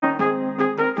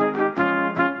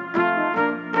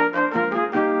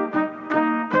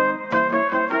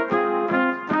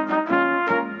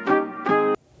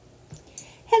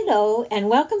and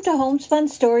welcome to Homespun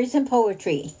Stories and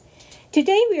Poetry.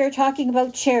 Today we are talking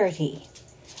about charity,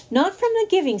 not from the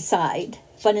giving side,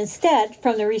 but instead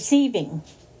from the receiving.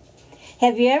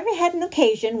 Have you ever had an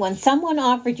occasion when someone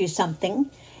offered you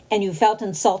something and you felt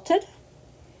insulted?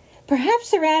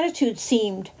 Perhaps their attitude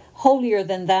seemed holier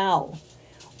than thou,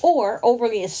 or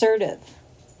overly assertive.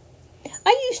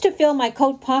 I used to fill my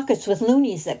coat pockets with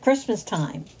loonies at Christmas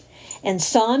time and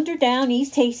saunter down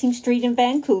East Hastings Street in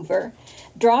Vancouver,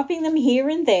 dropping them here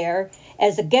and there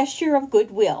as a gesture of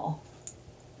goodwill,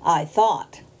 I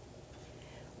thought.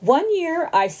 One year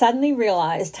I suddenly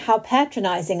realized how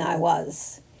patronizing I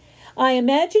was. I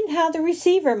imagined how the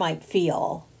receiver might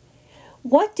feel.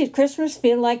 What did Christmas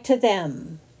feel like to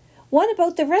them? What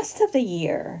about the rest of the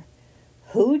year?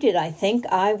 Who did I think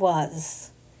I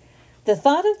was? The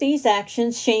thought of these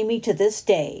actions shame me to this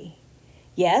day.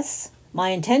 Yes, my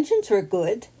intentions were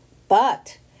good,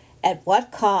 but at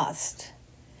what cost?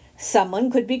 Someone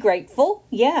could be grateful,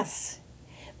 yes.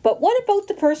 But what about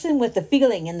the person with the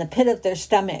feeling in the pit of their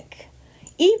stomach,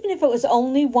 even if it was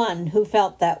only one who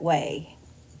felt that way?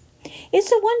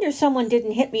 It's a wonder someone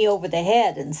didn't hit me over the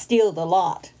head and steal the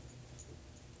lot.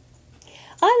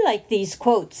 I like these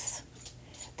quotes.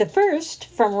 The first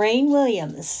from Rainn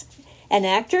Williams, an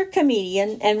actor,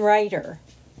 comedian, and writer.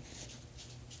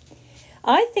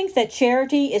 I think that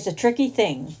charity is a tricky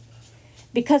thing,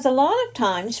 because a lot of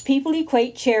times people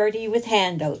equate charity with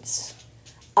handouts.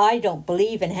 I don't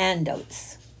believe in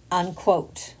handouts,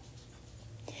 unquote.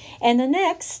 And the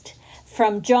next,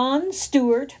 from John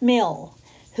Stuart Mill,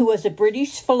 who was a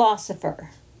British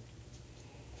philosopher.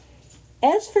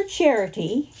 As for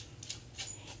charity,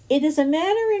 it is a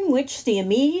matter in which the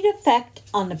immediate effect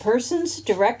on the persons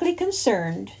directly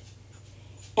concerned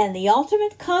and the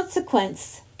ultimate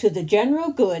consequence to the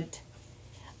general good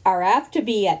are apt to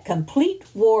be at complete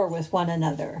war with one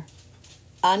another,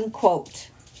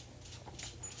 unquote.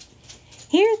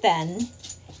 Here, then,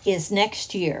 is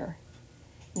Next Year,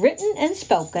 written and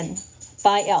spoken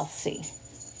by Elsie.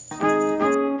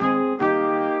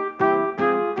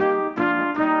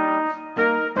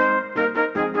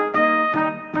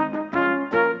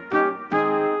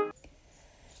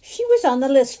 She was on the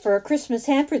list for a Christmas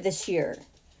hamper this year.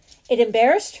 It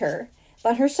embarrassed her,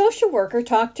 but her social worker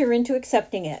talked her into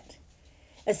accepting it.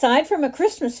 Aside from a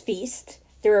Christmas feast,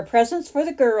 there were presents for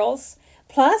the girls,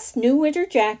 plus new winter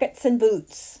jackets and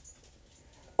boots.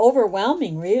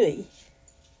 Overwhelming, really.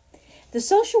 The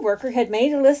social worker had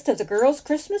made a list of the girls'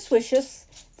 Christmas wishes,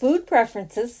 food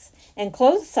preferences, and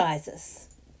clothes sizes.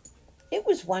 It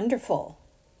was wonderful,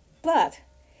 but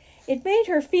it made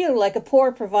her feel like a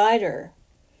poor provider.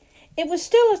 It was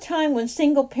still a time when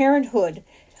single parenthood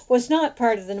was not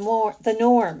part of the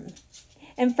norm,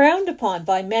 and frowned upon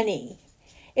by many.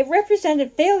 It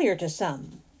represented failure to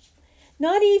some.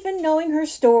 Not even knowing her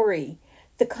story,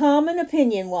 the common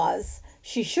opinion was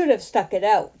she should have stuck it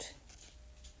out.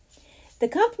 The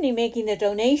company making the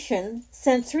donation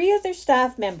sent 3 of their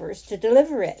staff members to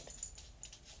deliver it.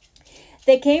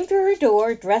 They came to her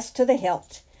door dressed to the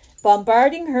hilt,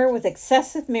 bombarding her with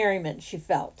excessive merriment, she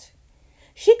felt.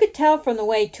 She could tell from the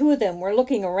way 2 of them were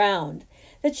looking around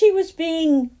that she was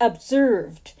being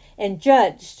observed and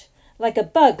judged like a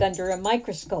bug under a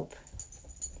microscope.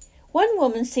 One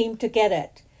woman seemed to get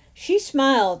it. She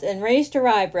smiled and raised her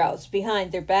eyebrows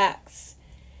behind their backs.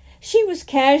 She was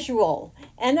casual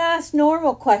and asked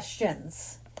normal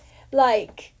questions,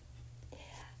 like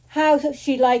how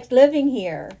she liked living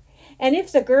here and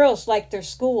if the girls liked their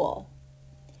school.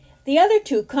 The other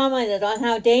 2 commented on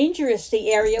how dangerous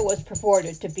the area was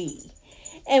purported to be,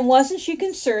 and wasn't she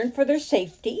concerned for their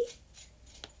safety?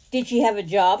 Did she have a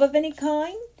job of any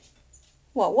kind?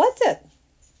 What was it?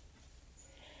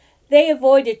 They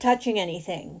avoided touching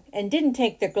anything and didn't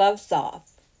take their gloves off,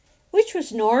 which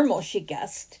was normal, she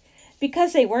guessed,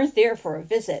 because they weren't there for a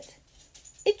visit.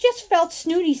 It just felt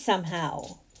snooty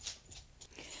somehow.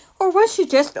 Or was she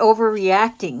just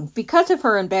overreacting because of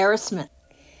her embarrassment?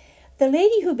 The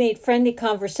lady who made friendly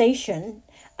conversation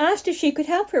asked if she could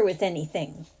help her with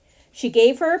anything. She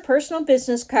gave her a personal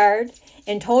business card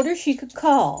and told her she could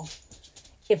call.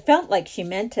 It felt like she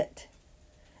meant it.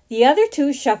 The other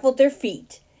 2 shuffled their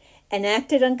feet and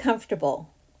acted uncomfortable.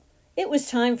 It was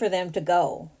time for them to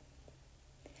go.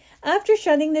 After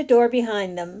shutting the door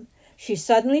behind them, she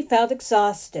suddenly felt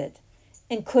exhausted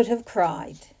and could have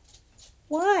cried.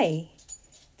 Why?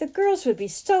 The girls would be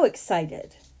so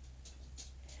excited.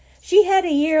 She had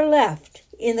a year left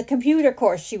in the computer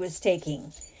course she was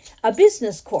taking, a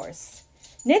business course.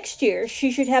 Next year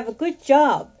she should have a good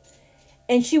job,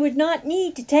 and she would not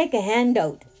need to take a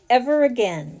handout ever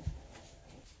again.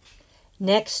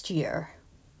 Next year.